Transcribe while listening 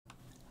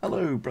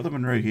Hello, Brother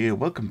Monroe here.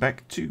 Welcome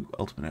back to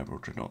Ultimate Admiral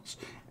Dreadnoughts.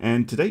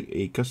 And today,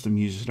 a custom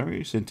user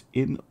scenario sent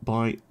in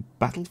by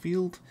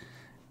Battlefield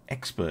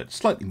Expert.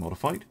 Slightly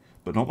modified,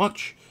 but not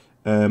much.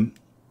 I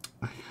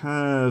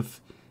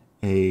have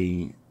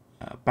a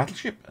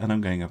battleship, and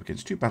I'm going up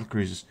against two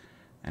battlecruisers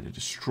and a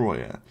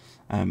destroyer.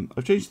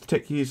 I've changed the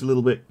tech gears a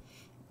little bit.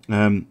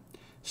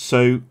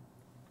 So,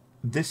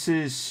 this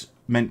is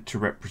meant to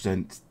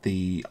represent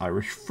the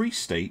Irish Free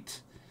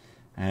State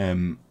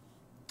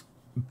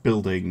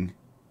building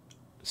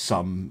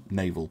some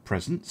naval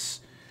presence,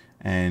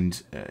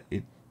 and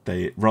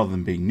they rather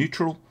than being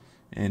neutral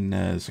in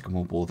the Second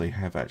World War, they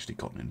have actually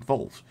gotten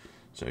involved.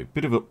 So a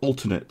bit of an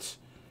alternate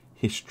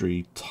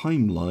history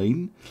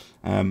timeline,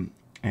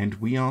 and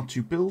we are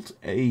to build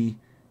a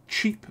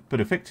cheap but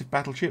effective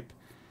battleship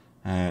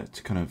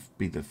to kind of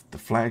be the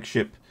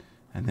flagship,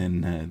 and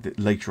then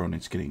later on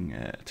it's getting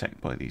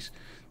attacked by these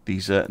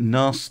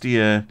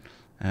nastier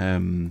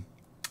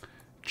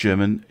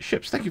German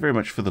ships. Thank you very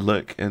much for the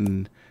lurk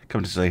and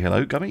coming to say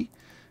hello, Gummy.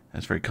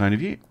 That's very kind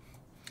of you.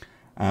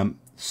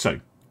 So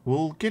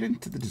we'll get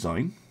into the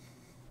design,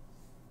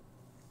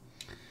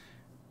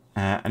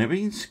 and it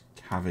means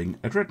having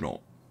a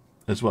dreadnought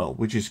as well,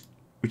 which is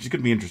going to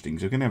be interesting.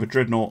 So we're going to have a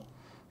dreadnought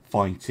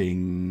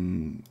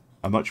fighting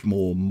a much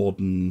more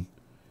modern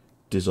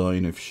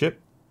design of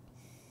ship.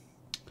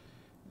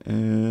 I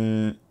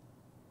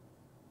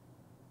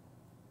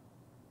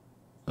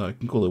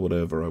can call it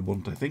whatever I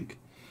want, I think,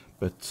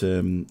 but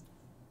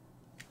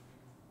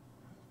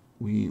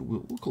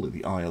we'll call it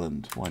the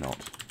Island. Why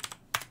not?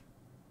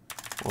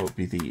 Or it would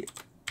be the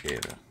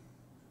Era.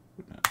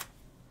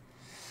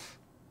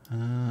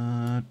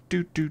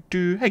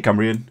 Hey,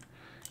 Cumbrian.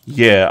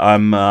 Yeah,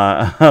 I'm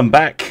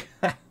back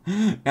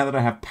now that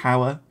I have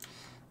power.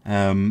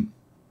 Now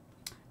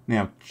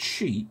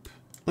cheap.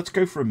 Let's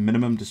go for a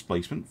minimum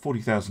displacement.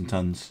 40,000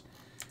 tons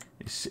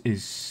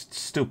is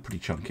still pretty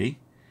chunky.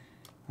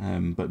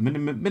 But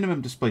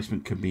minimum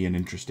displacement can be an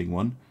interesting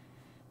one.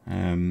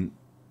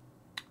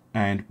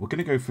 And we're going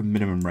to go for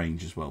minimum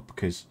range as well,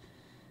 because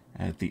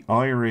the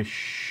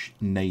Irish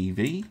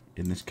Navy,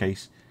 in this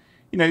case,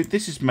 you know,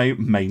 this is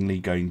mainly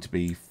going to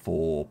be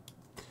for,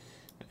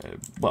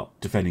 well,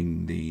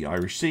 defending the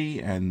Irish Sea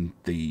and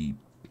the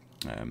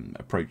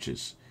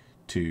approaches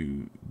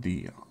to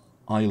the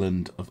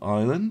island of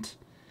Ireland.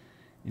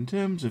 In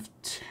terms of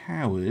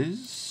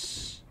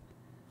towers,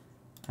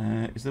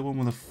 is there one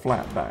with a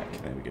flat back?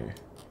 There we go.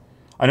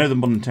 I know the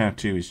Modern Tower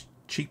 2 is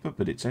cheaper,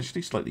 but it's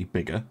actually slightly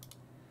bigger.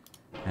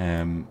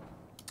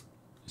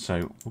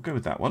 So we'll go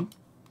with that one.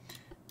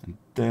 And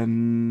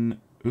then,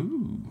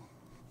 ooh,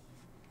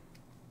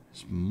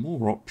 there's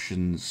more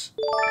options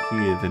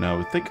here than I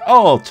would think.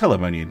 Oh,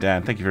 Telemonian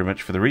Dan, thank you very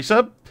much for the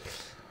resub.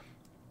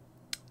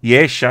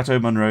 Yes, Chateau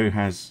Monroe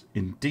has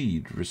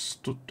indeed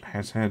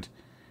has had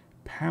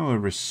power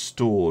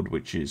restored,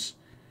 which is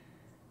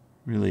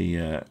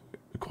really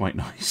quite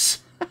nice.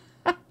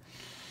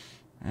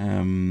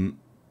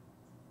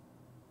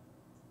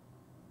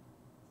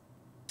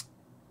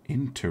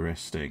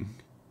 Interesting.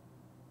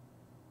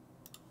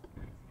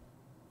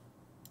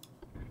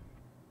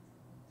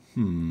 I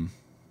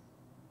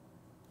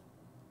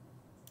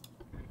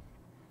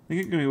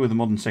think I'm going to go with the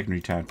Modern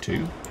Secondary Tower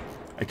 2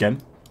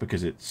 again,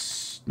 because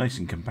it's nice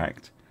and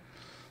compact.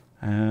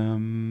 Hey,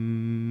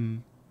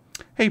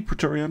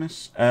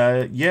 Praetorianus.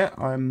 Yeah,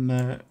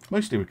 I'm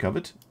mostly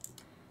recovered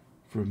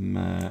from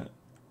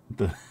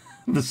the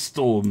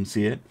storms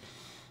here.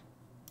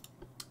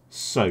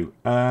 So,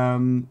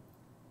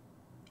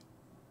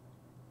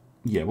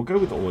 yeah, we'll go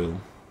with oil.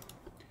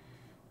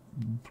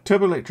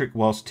 Turboelectric,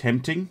 whilst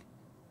tempting,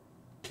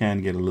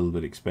 can get a little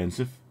bit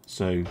expensive.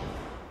 So,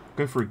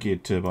 go for a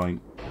geared turbine.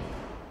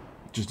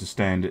 Just a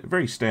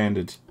very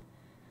standard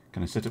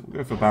kind of setup. We'll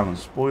go for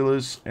balanced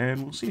spoilers,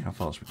 and we'll see how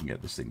fast we can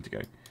get this thing to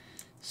go.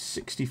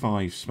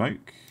 65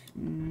 smoke.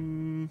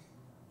 I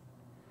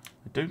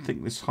don't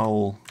think this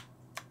hull,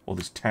 or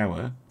this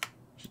tower, I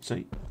should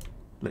say,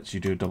 lets you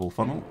do a double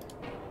funnel.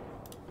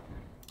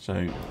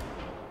 So,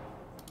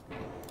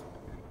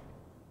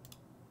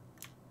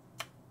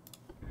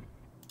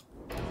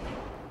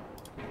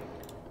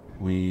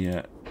 we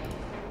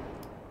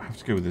have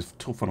to go with this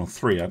full funnel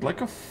 3. I'd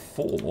like a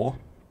 4,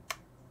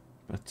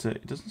 but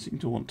it doesn't seem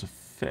to want to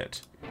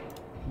fit.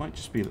 Might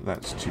just be that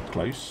that's too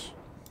close.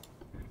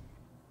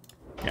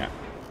 Yeah.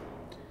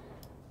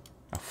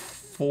 A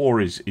 4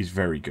 is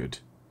very good.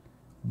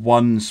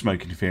 1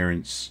 smoke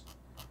interference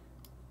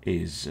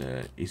is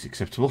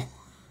acceptable.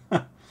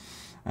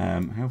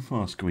 How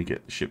fast can we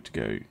get the ship to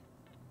go?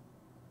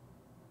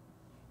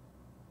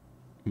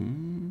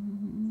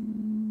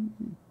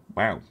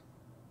 Wow.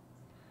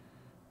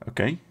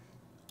 Okay.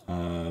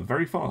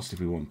 Very fast if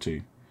we want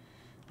to.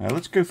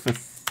 Let's go for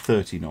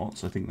 30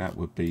 knots. I think that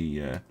would be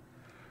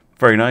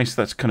very nice.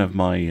 That's kind of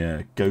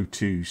my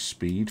go-to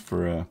speed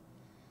for a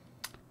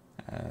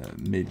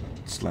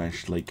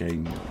mid/late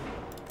game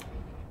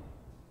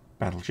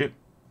battleship.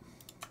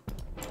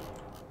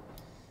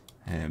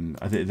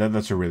 I think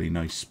that's a really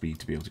nice speed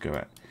to be able to go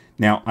at.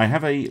 Now, I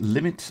have a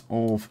limit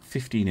of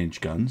 15-inch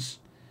guns.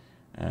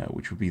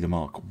 which would be the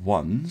Mark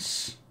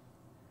 1s.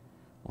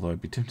 Although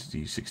I'd be tempted to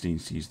use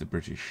 16s to use the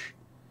British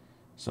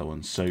so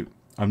on. So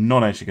I'm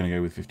not actually going to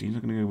go with 15s.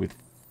 I'm going to go with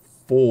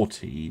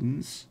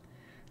 14s,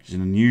 which is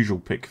an unusual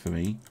pick for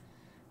me.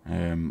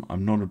 I'm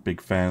not a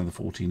big fan of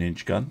the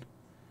 14-inch gun.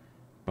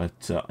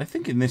 But I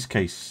think in this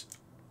case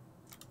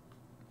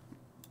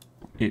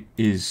it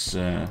is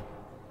a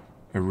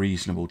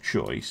reasonable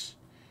choice.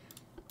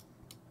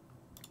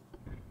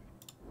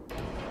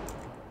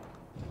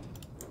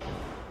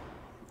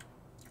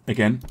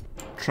 Again,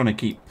 trying to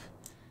keep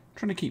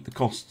the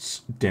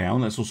costs down.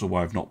 That's also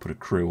why I've not put a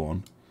crew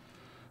on.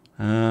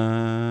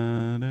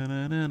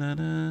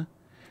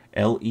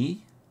 LE,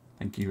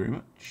 thank you very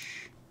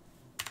much.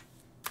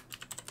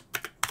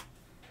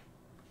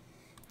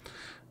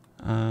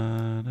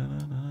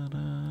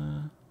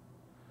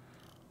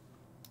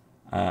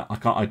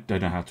 I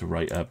don't know how to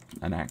write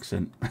an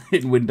accent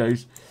in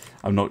Windows.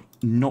 I'm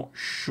not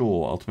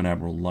sure Ultimate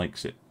Admiral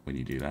likes it when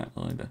you do that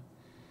either.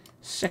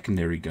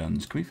 Secondary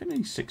guns. Can we fit any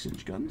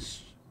 6-inch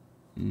guns?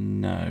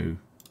 No.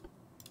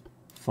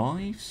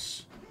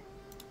 5s?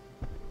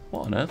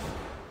 What on earth?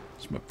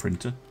 It's my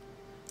printer.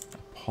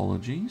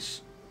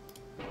 Apologies.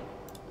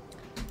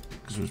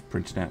 Because it was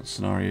printing out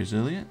scenarios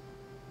earlier.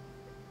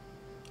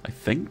 I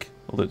think.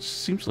 Although it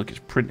seems like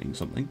it's printing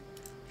something,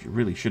 which it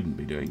really shouldn't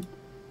be doing.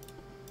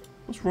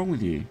 What's wrong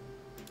with you?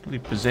 Bloody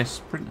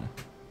possessed printer.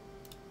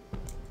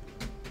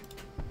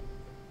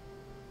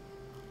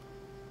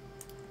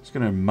 It's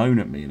going to moan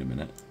at me in a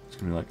minute. It's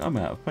going to be like, I'm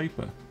out of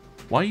paper.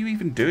 Why are you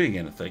even doing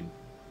anything?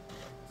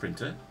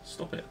 Printer,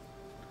 stop it.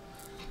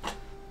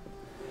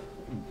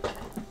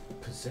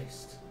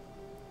 Possessed.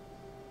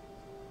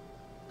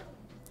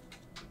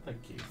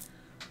 Thank you.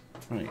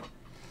 Right.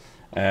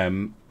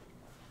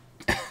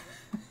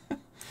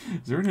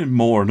 Is there anything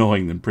more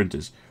annoying than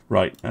printers?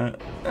 Right,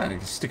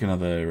 stick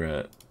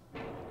another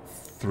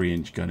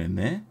 3-inch gun in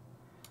there.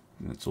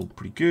 That's all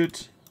pretty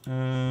good.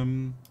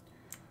 Ooh,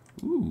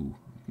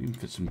 you can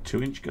fit some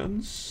 2-inch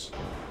guns.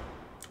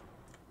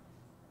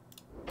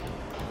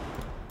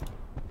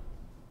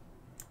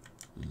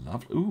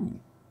 Lovely. Ooh.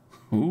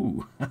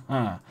 Ooh.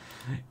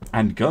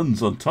 And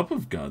guns on top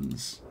of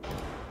guns.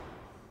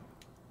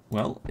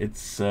 Well,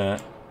 it's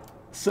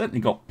certainly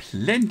got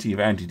plenty of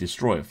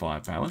anti-destroyer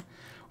firepower,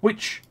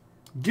 which,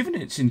 given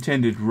its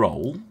intended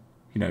role,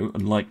 you know,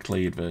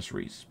 unlikely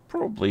adversaries,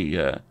 probably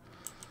a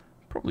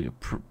pretty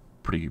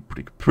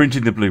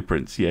printing the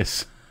blueprints.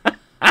 Yes.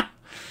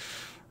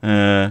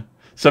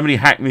 Somebody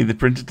hacked me the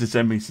printer to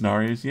send me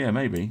scenarios. Yeah,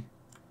 maybe.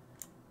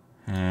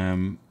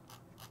 I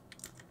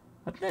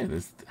don't know.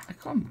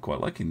 I'm quite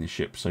liking this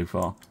ship so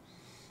far.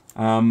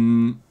 All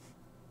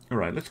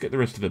right, let's get the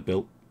rest of it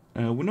built.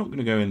 We're not going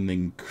to go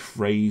anything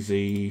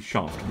crazy.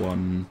 Shaft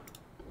 1.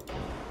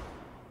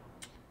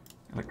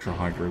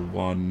 Electrohydro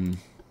 1.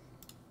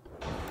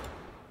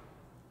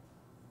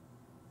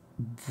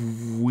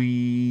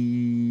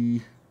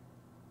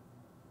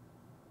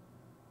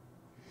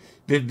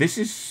 This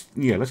is...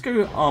 Yeah, let's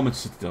go Armoured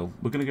Citadel.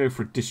 We're going to go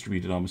for a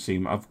distributed armour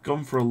seam. I've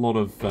gone for a lot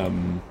of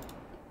the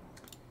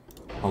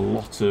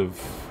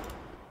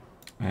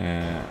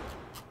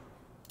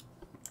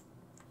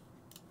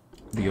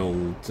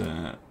old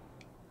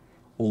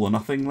all or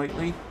nothing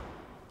lately.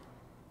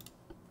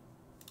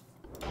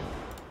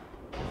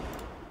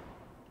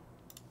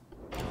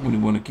 We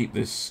want to keep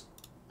this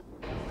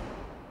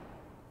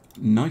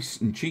nice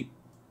and cheap.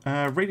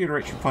 Radio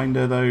direction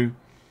finder, though,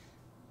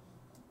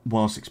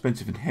 whilst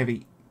expensive and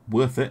heavy,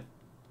 worth it,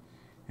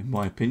 in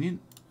my opinion.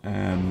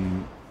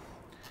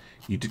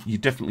 You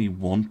definitely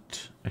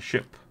want a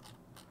ship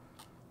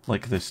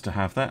like this to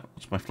have that.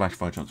 What's my flash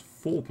fire chance?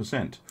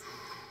 4%.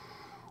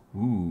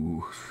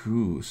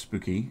 Ooh,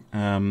 spooky.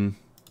 Yeah,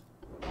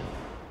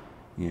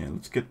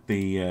 let's get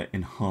the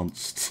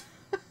enhanced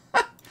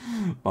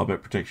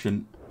barbette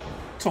protection.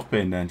 Top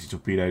end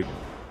anti-torpedo,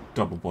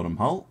 double bottom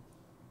hull.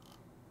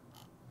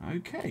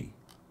 Okay,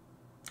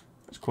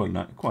 that's quite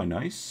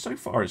nice. So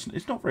far,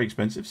 it's not very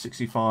expensive.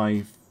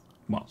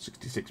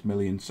 66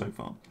 million so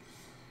far.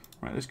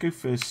 Right, let's go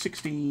for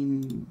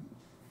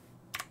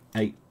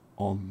 16.8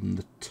 on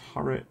the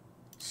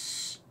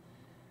turrets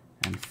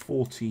and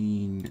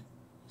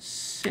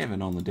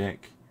 14.7 on the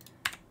deck.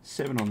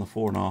 7 on the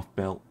fore and aft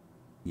belt.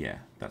 Yeah,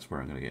 that's where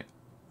I'm going to get.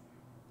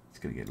 It's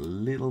going to get a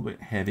little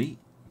bit heavy.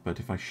 But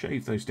if I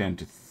shave those down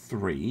to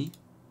 3,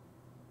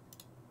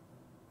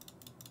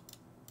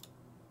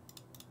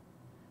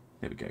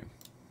 there we go.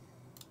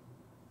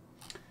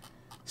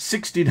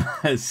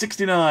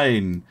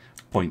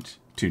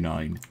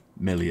 69.29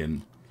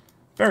 million.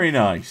 Very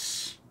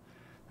nice.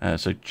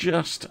 So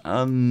just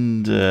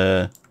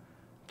under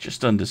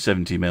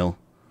 70 mil.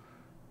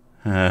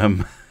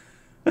 Yeah,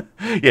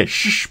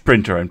 shh,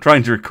 printer. I'm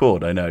trying to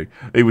record. I know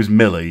it was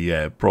milli.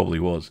 Yeah,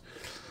 probably was.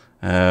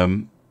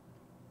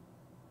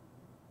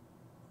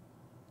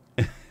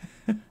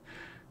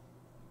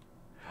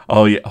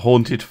 Oh yeah,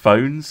 haunted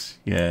phones.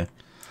 Yeah.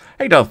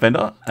 Hey, Darth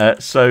Vendar.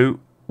 So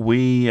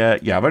we,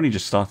 yeah, I've only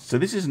just started. So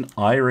this is an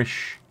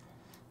Irish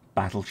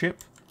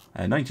battleship,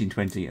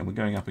 1920, and we're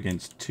going up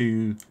against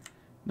 2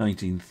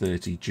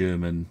 1930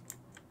 German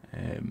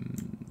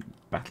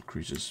battle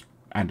cruisers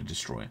and a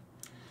destroyer.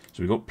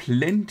 So we've got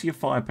plenty of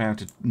firepower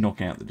to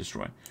knock out the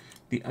destroyer.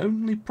 The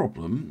only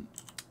problem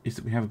is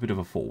that we have a bit of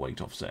a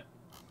 4-weight offset,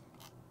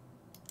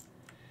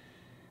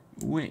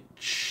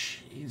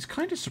 which is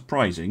kind of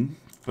surprising,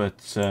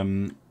 but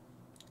if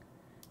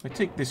I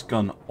take this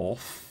gun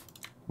off,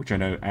 which I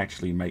know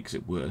actually makes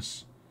it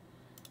worse,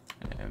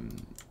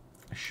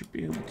 I should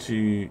be able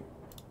to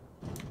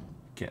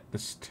get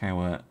this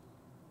tower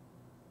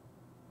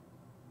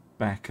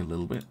back a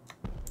little bit.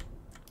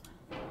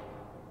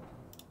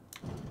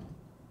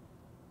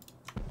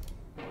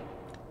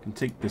 I can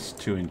take this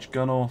 2-inch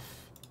gun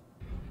off.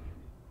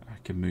 I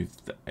can move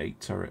the 8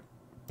 turret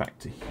back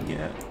to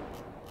here.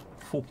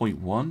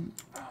 4.1.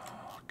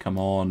 Oh, come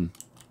on.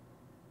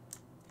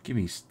 Give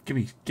me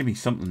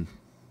something.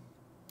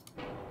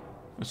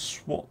 Let's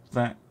swap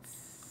that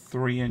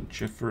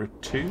 3-incher for a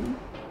 2.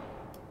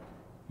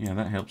 Yeah,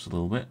 that helps a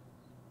little bit.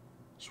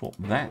 Swap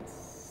that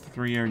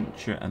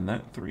 3-incher and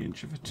that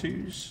 3-incher for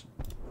 2s.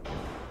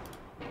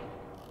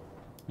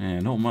 Yeah,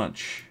 not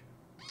much.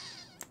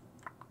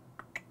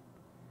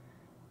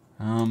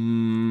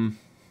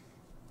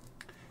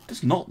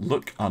 Does not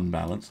look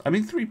unbalanced. I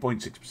mean,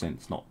 3.6%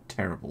 is not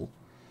terrible.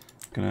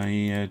 Can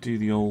I do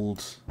the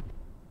old...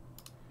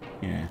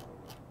 Yeah.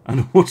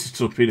 Underwater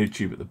torpedo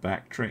tube at the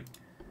back trick.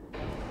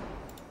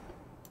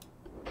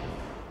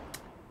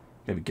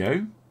 There we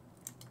go.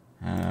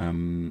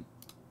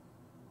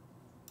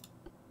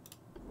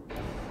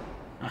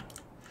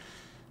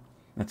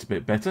 That's a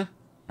bit better.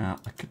 I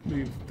could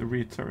move the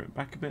rear turret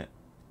back a bit.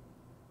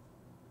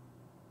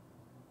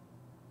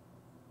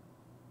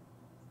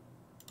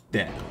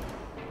 There.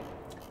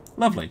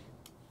 Lovely.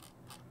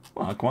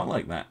 Well, I quite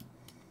like that.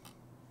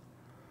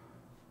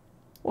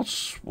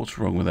 What's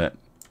wrong with it?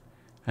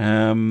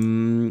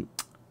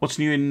 What's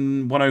new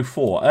in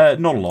 104?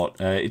 Not a lot.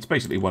 It's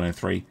basically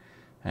 103.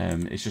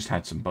 It's just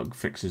had some bug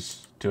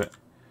fixes to it.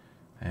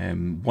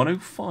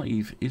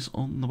 105 is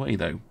on the way,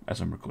 though,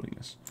 as I'm recording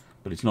this.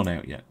 But it's not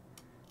out yet.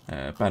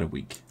 About a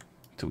week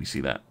till we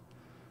see that.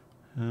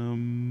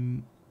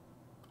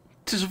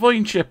 Tis a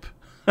fine ship.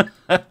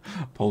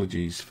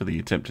 Apologies for the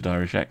attempted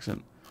Irish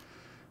accent.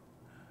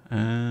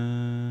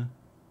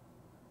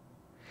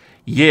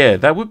 Yeah,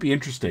 that would be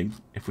interesting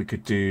if we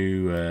could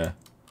do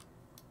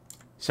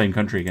same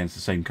country against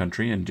the same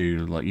country and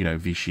do, like, you know,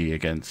 Vichy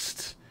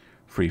against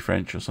Free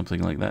French or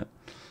something like that.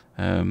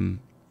 No,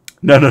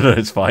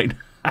 it's fine.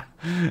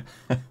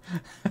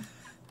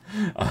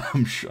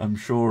 I'm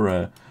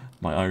sure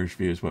my Irish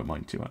viewers won't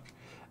mind too much.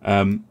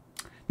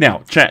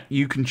 Now, chat,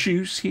 you can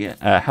choose here.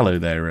 Hello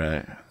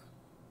there,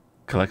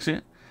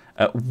 Calexia.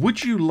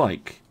 Would you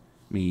like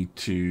me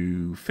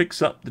to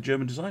fix up the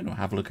German design or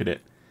have a look at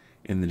it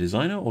in the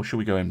designer, or shall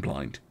we go in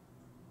blind?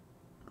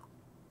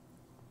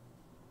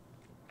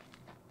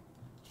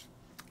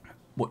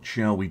 What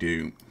shall we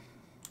do?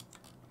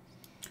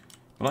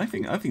 Well, I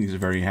think it's a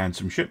very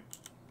handsome ship.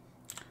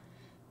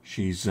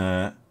 She's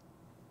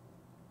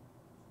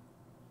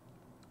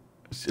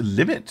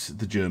limit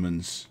the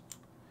Germans.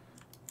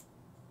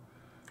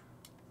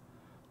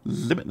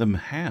 Limit them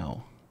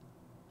how?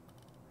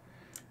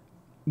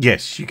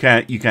 Yes, you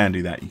can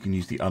do that. You can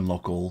use the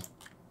unlock all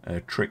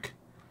trick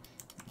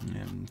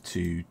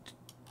to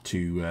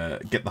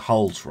get the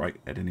hulls right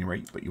at any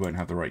rate, but you won't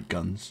have the right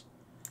guns.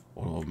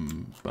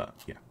 But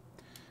yeah,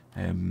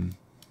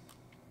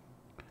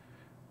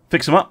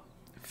 fix them up.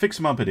 Fix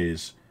them up. It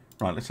is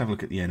right. Let's have a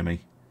look at the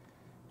enemy.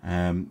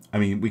 I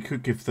mean, we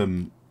could give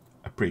them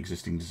a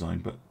pre-existing design,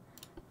 but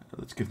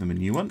let's give them a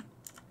new one.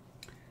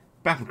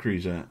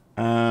 Battlecruiser,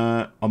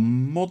 a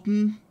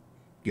modern.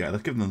 Yeah,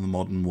 let's give them the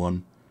modern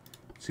one.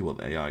 See what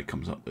the AI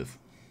comes up with.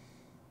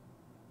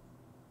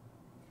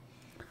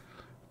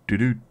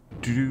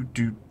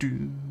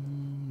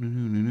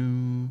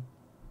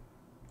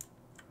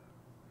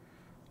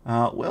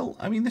 Well,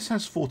 I mean, this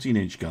has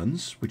 14-inch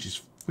guns, which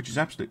is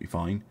absolutely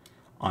fine.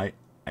 I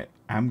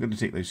am going to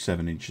take those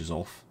 7 inches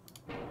off,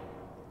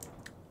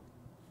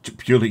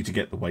 purely to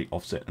get the weight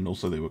offset, and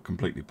also they were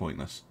completely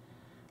pointless.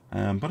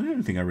 But I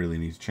don't think I really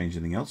need to change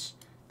anything else.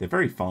 They're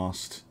very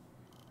fast.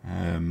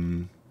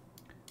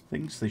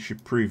 Things they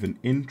should prove an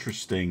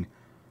interesting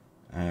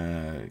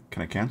kind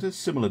of counter.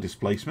 Similar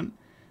displacement,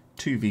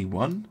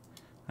 2v1.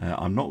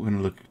 I'm not going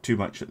to look too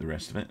much at the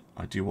rest of it.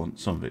 I do want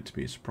some of it to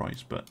be a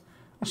surprise, but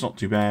that's not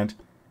too bad.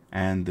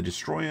 And the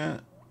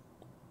destroyer,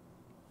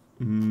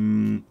 you're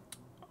going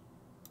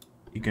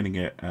to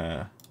get,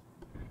 yeah,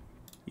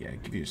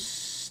 give you a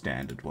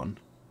standard one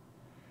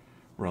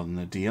rather than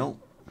a DL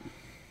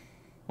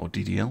or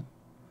DDL.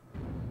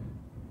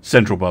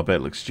 Central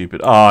Barbette looks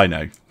stupid. Oh, I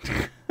know.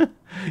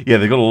 Yeah,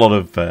 they've got a lot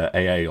of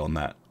AA on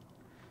that.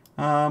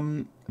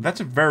 That's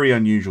a very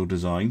unusual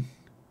design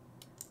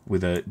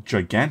with a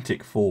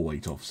gigantic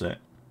 4-weight offset.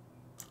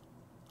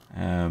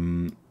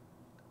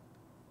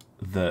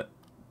 That,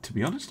 to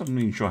be honest, I'm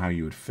not even sure how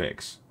you would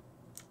fix.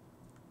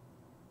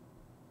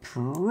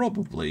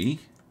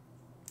 Probably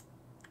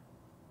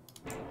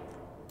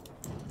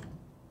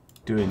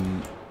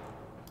doing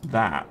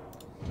that.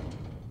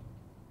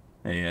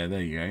 Yeah,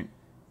 there you go.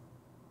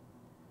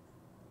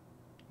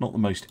 Not the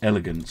most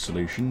elegant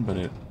solution,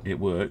 but it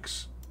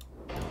works.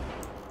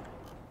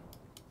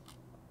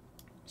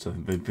 So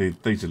they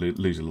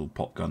lose a little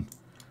pot gun.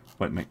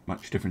 Won't make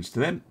much difference to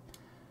them.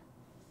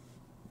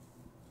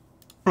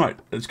 Right,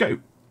 let's go.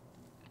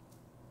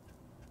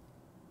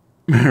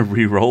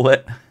 Re-roll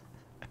it.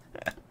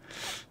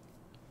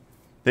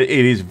 It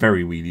is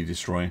very weedy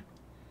destroyer.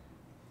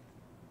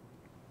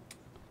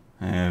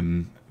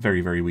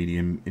 Very, very weedy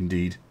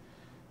indeed.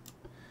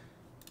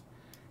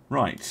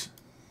 Right.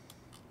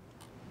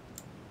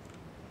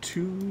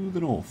 To the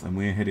north, and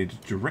we're headed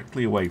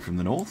directly away from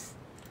the north,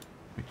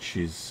 which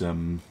is a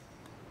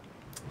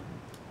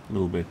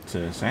little bit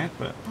sad,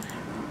 but I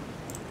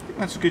think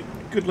that's a good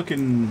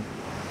looking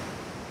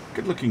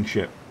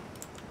ship.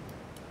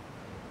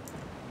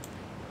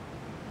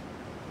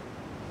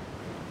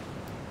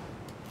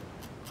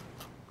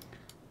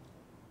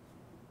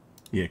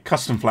 Yeah,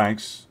 custom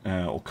flags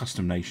or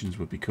custom nations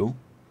would be cool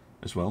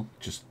as well.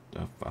 Just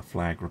a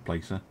flag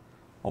replacer,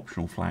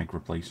 optional flag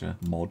replacer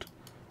mod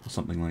or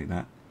something like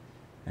that.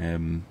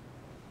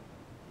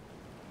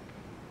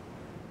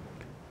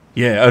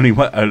 Yeah, only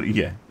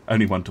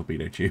one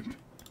torpedo tube.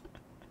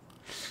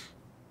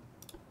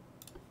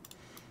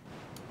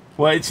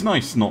 Well, it's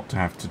nice not to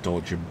have to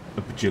dodge a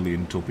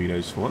bajillion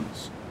torpedoes for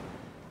once.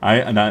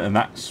 And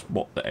that's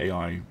what the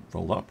AI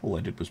rolled up. All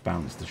they did was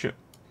balance the ship.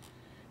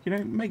 You know,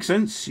 it makes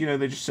sense. You know,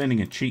 they're just sending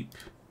a cheap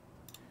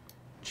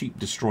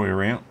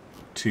destroyer out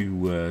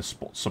to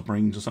spot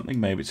submarines or something.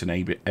 Maybe it's an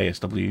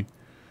ASW.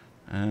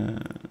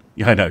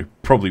 Yeah, I know.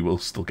 Probably will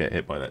still get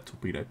hit by that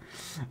torpedo.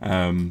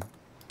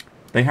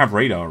 They have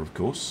radar, of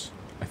course.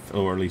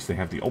 Or at least they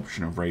have the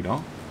option of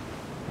radar.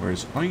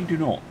 Whereas I do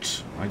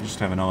not. I just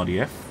have an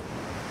RDF.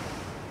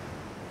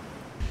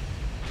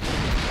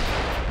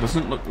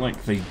 Doesn't look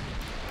like they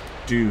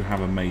do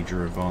have a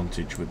major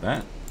advantage with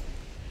that.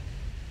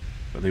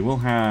 But they will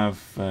have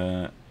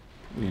probably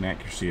an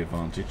accuracy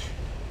advantage.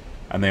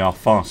 And they are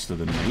faster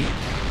than me.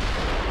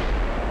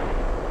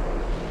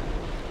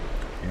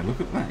 Yeah, look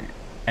at that.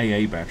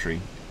 AA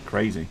battery.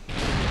 Crazy.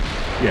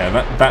 Yeah,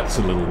 that's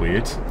a little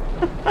weird.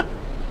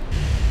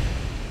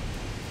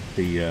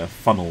 The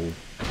funnel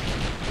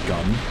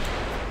gun.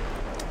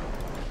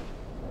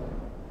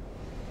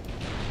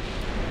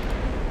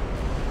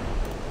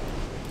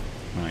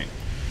 Right.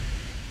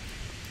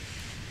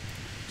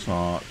 So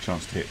our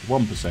chance to hit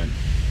 1%.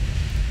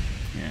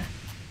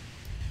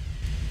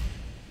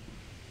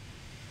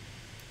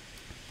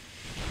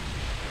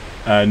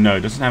 Yeah. No,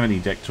 it doesn't have any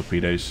deck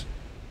torpedoes.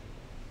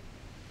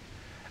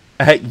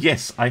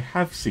 Yes, I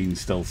have seen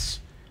Stealth's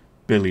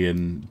 $1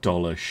 billion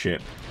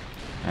ship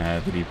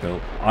that he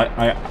built.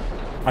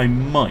 I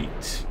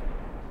might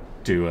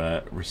do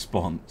a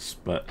response,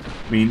 but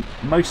I mean,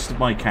 most of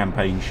my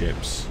campaign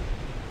ships,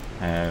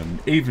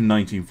 even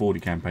 1940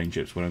 campaign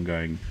ships, when I'm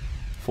going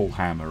full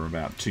hammer,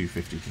 about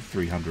 250 to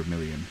 300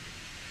 million.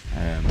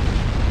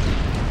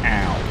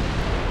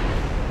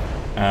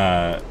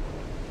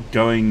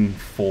 Going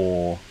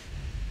for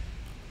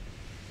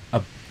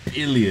 $1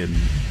 billion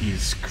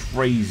is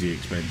crazy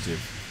expensive.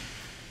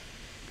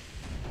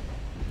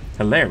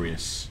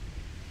 Hilarious,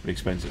 but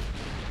expensive.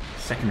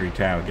 Secondary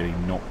tower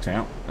getting knocked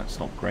out. That's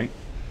not great.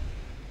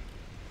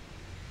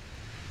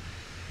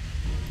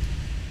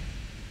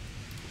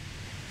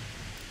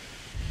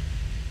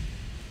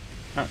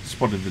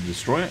 Spotted the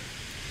destroyer.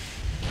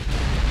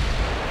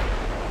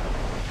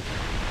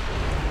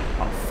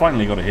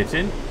 Finally got a hit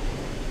in.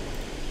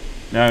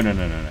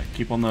 No.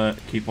 Keep on the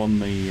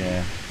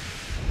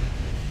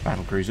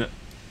battle cruiser.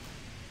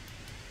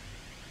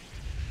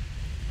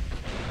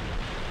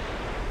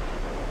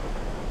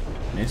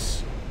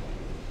 Miss.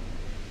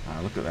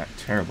 Look at that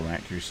terrible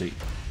accuracy.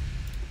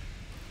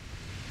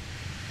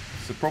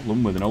 It's the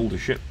problem with an older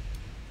ship.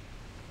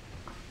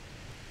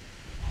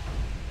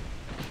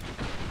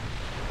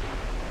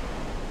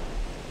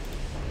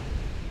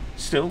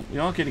 Still, we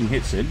are getting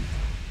hits in.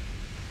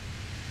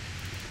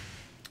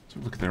 So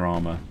look at their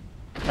armour.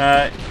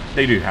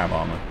 They do have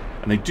armour.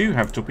 And they do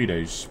have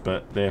torpedoes,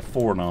 but they're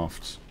fore and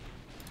aft.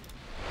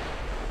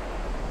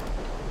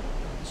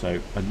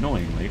 So,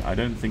 annoyingly, I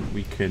don't think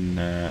we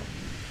can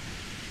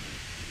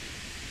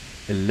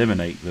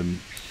eliminate them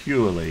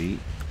purely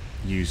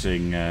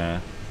using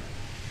HE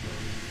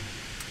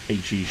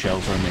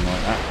shells or anything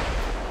like that.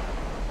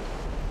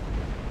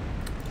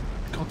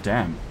 God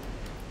damn.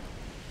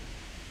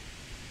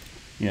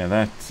 Yeah,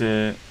 that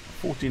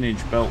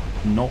 14-inch belt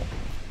not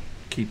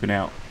keeping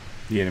out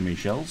the enemy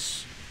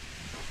shells.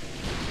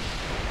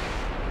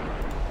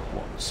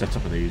 What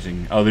setup are they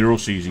using? Oh, they're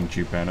also using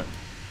tube powder.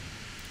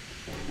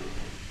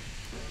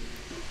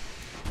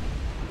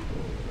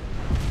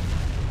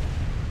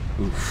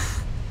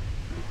 Oof.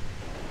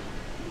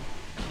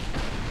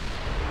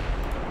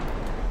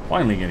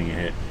 Finally getting a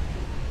hit.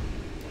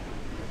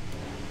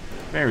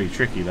 Very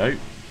tricky though.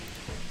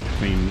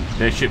 I mean,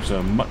 their ships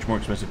are much more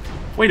expensive.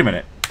 Wait a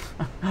minute.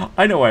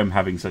 I know why I'm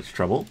having such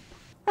trouble.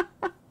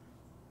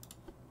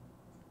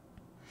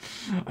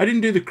 I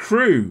didn't do the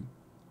crew.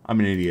 I'm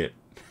an idiot.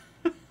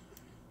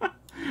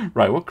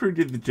 Right, what crew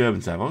did the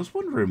Germans have? I was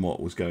wondering what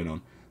was going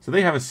on. So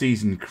they have a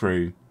seasoned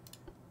crew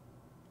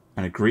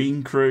and a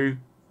green crew.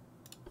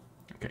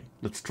 Okay,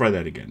 let's try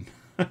that again.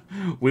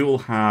 We will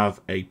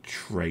have a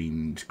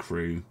trained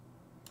crew.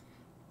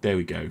 There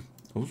we go.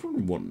 I was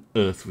wondering what on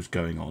earth was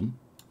going on.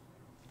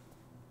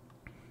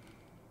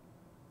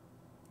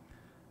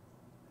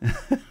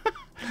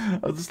 I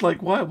was just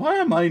like, why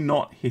am I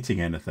not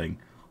hitting anything?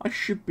 I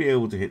should be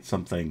able to hit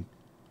something.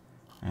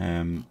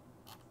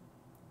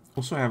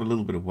 Also, I have a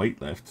little bit of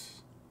weight left,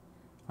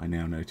 I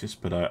now notice,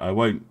 but I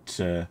won't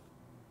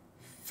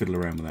fiddle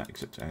around with that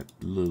except to add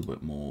a little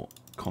bit more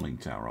conning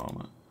tower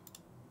armor.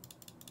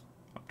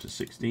 Up to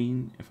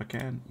 16, if I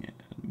can. Yeah,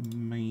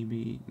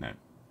 maybe. No.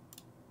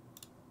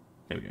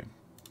 There we go.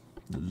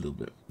 A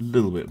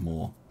little bit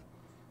more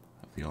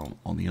of the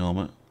on the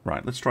armor.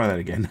 Right, let's try that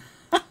again.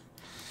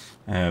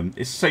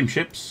 It's the same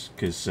ships,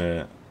 because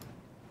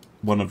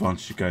one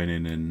advantage of going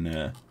in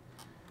and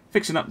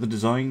fixing up the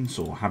designs,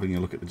 or having a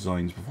look at the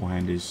designs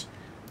beforehand, is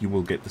you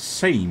will get the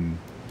same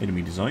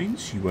enemy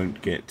designs. You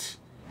won't get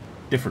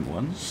different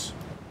ones.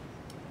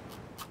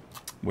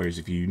 Whereas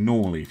if you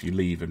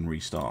leave and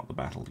restart the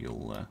battle,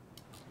 you'll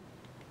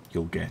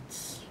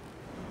get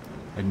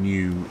a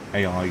new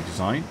AI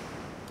design.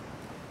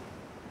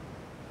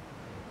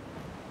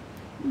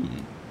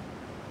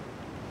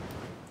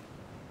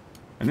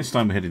 And this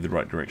time we're headed the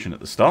right direction at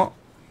the start.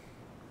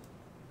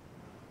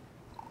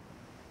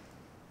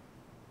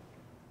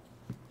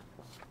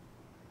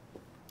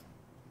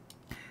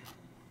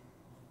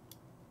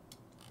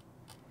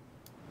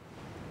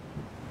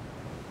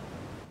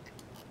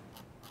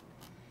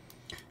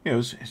 Yeah,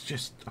 it's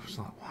just, I was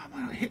like, why am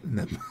I not hitting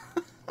them?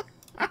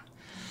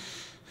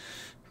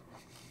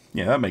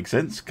 Yeah, that makes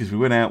sense, because we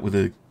went out with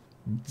a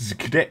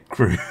cadet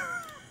crew.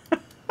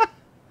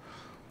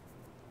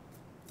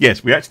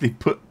 Yes, we actually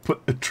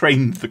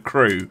trained the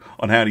crew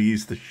on how to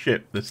use the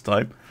ship this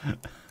time.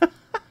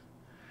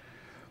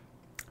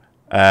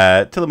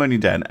 Telemonian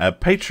Dan,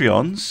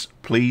 Patreons,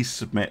 please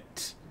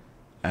submit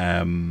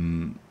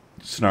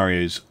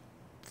scenarios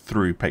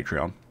through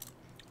Patreon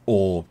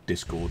or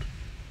Discord,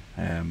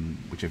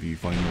 whichever you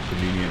find more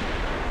convenient.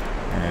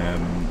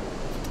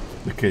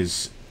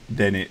 Because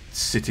then it's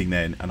sitting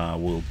there and I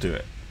will do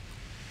it.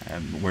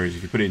 Whereas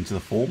if you put it into the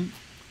form,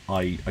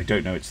 I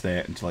don't know it's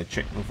there until I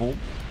check the form.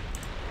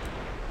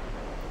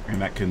 And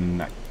that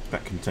can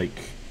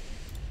take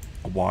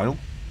a while.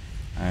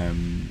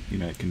 You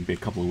know, it can be a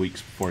couple of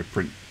weeks before I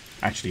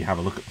actually have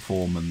a look at the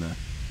form and the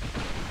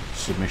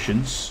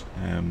submissions.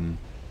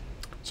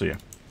 So yeah,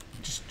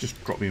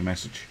 just drop me a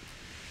message,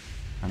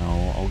 and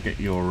I'll get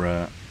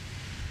your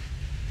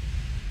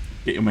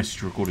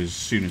message recorded as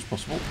soon as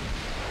possible.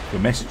 Your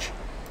message,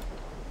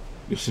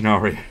 your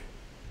scenario.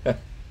 If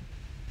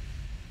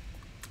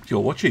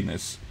you're watching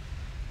this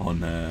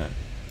on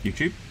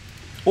YouTube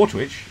or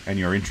Twitch and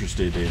you're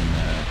interested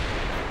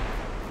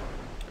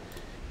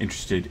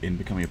in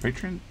becoming a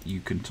patron, you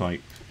can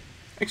type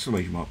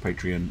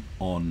 !Patreon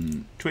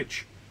on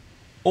Twitch,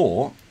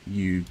 or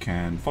you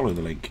can follow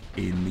the link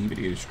in the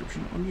video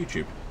description on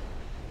YouTube.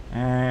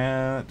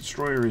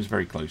 Destroyer is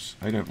very close.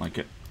 I don't like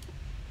it.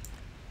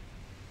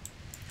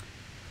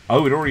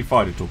 Oh, it already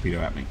fired a torpedo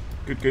at me.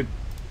 Good.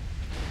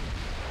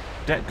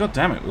 God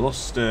damn it, we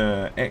lost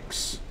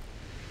X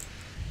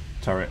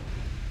turret.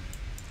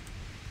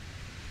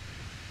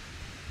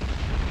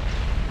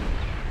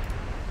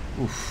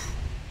 Oof.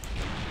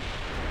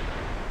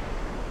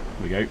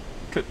 There we go.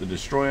 Clip the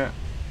destroyer.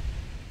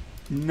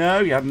 No,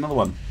 you had another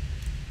one.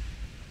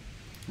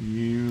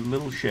 You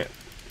little shit.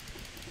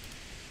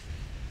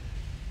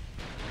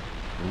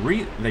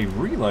 They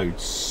reload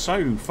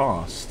so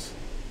fast.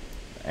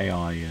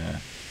 AI.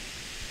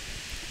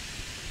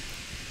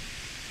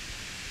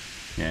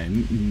 Yeah,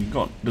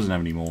 doesn't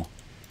have any more.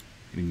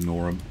 You can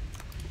ignore them.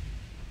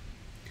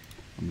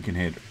 And we can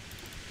head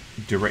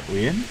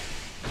directly in.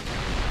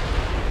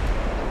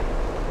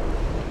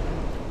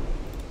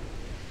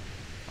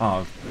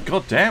 Oh,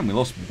 god damn, we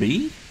lost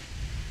B?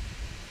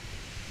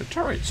 The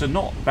turrets are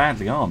not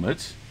badly armoured.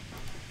 So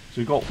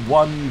we've got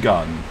one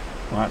gun.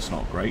 Well, that's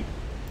not great.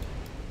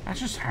 That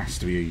just has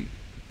to be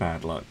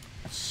bad luck.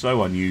 It's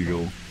so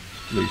unusual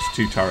to lose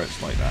two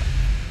turrets like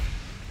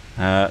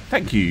that.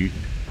 Thank you,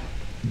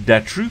 the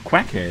True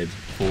Quackhead,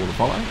 for the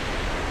follow.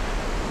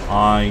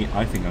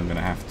 I think I'm going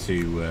to have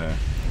to...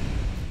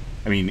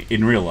 I mean,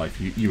 in real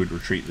life, you would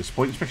retreat at this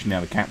point, especially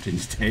now the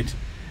captain's dead.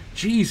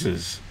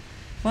 Jesus!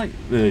 It's like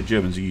the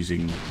Germans are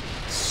using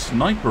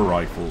sniper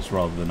rifles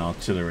rather than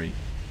artillery.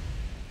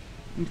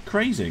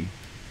 Crazy.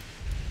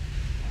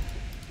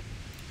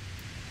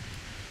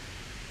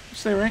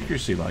 What's their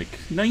accuracy like?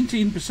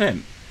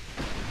 19%.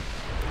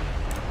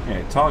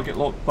 Yeah, target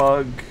lock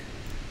bug.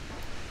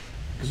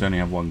 Because I only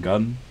have one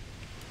gun.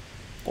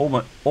 All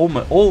my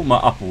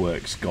upper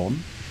work's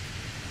gone.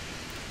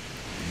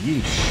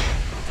 Yeesh.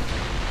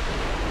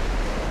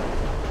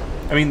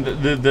 I mean,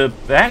 the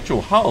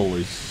actual hull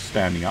is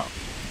standing up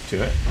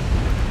to it,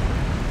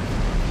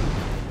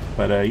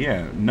 but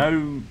yeah,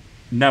 no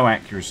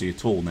accuracy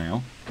at all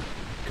now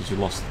because you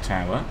lost the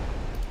tower.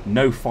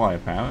 no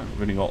firepower.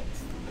 We've only got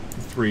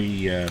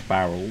 3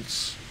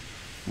 barrels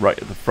right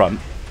at the front.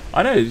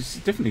 I know, there's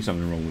definitely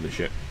something wrong with the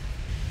ship.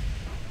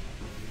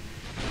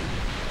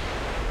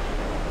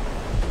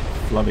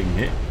 Flooding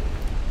hit.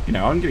 You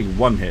know, I'm getting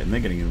 1 hit and they're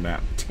getting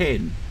about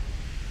 10.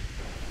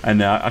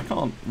 And I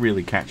can't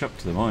really catch up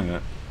to them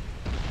either.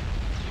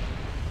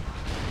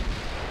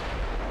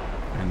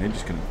 And they're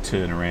just going to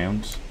turn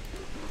around.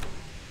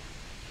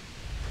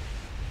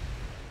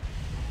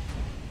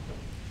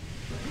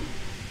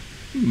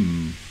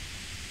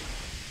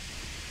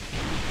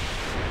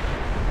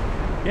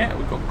 Yeah,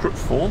 we've got Crypt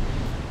 4.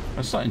 I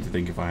was starting to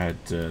think if I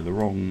had the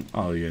wrong...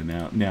 Oh yeah,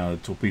 now they're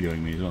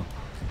torpedoing me as well.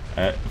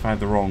 If I had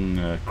the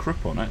wrong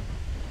Crypt on it.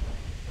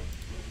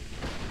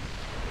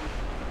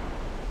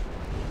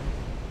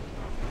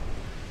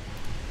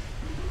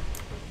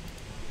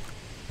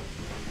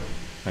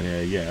 But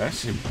yeah,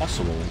 that's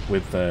impossible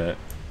with the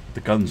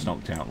guns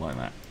knocked out like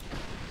that.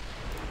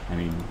 I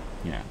mean,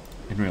 yeah,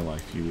 in real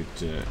life you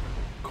would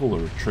call a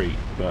retreat,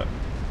 but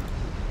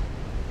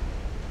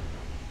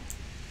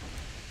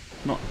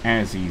not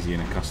as easy in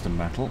a custom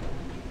battle.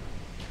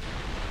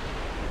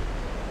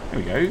 There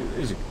we go,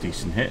 there's a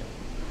decent hit.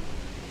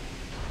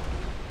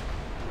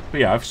 But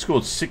yeah, I've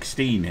scored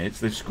 16 hits,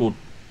 they've scored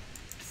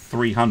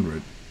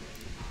 300.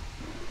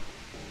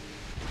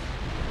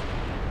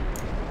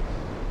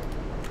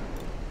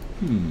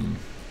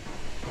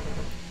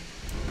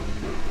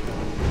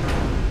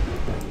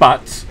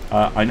 But,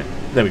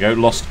 there we go,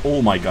 lost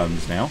all my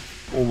guns now.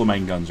 All the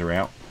main guns are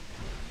out.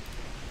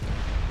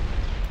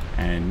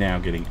 And now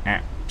getting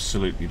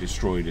absolutely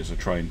destroyed as I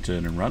try and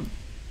turn and run.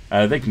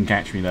 They can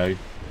catch me though.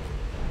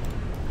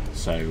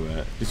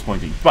 So,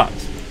 disappointing. But,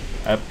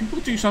 people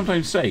do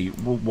sometimes say,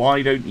 well,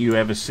 why don't you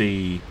ever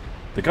see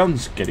the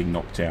guns getting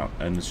knocked out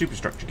and the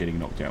superstructure getting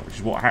knocked out? Which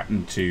is what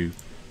happened to,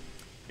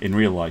 in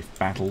real life,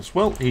 battles.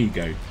 Well, here you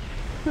go.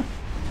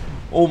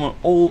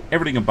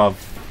 Everything above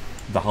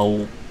the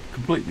hull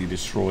completely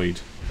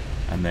destroyed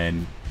and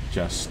then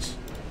just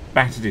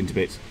battered into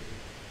bits.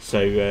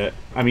 So,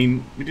 I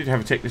mean, we did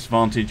have a tech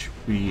disadvantage.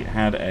 We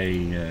had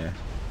a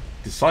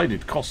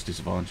decided cost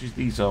disadvantage.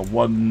 These are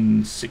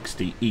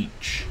 160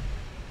 each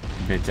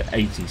compared to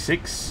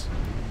 86.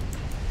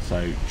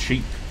 So,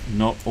 cheap,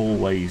 not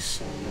always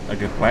a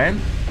good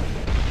plan.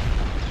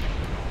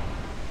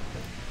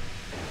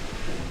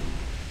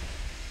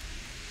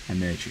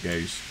 And there she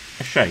goes.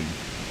 A shame.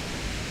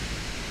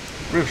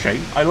 Real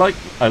shame. I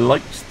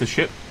liked the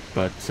ship,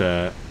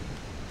 but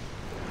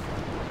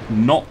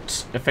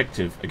not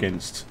effective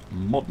against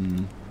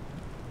modern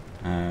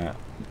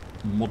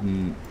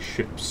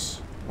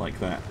ships like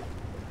that.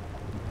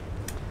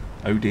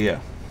 Oh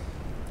dear.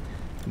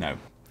 No.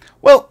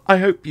 Well, I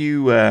hope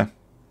you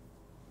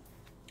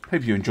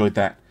enjoyed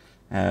that.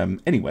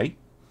 Anyway,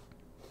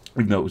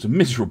 even though it was a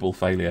miserable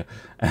failure,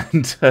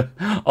 and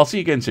I'll see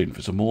you again soon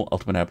for some more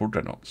Ultimate Admiral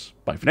Dreadnoughts.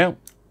 Bye for now.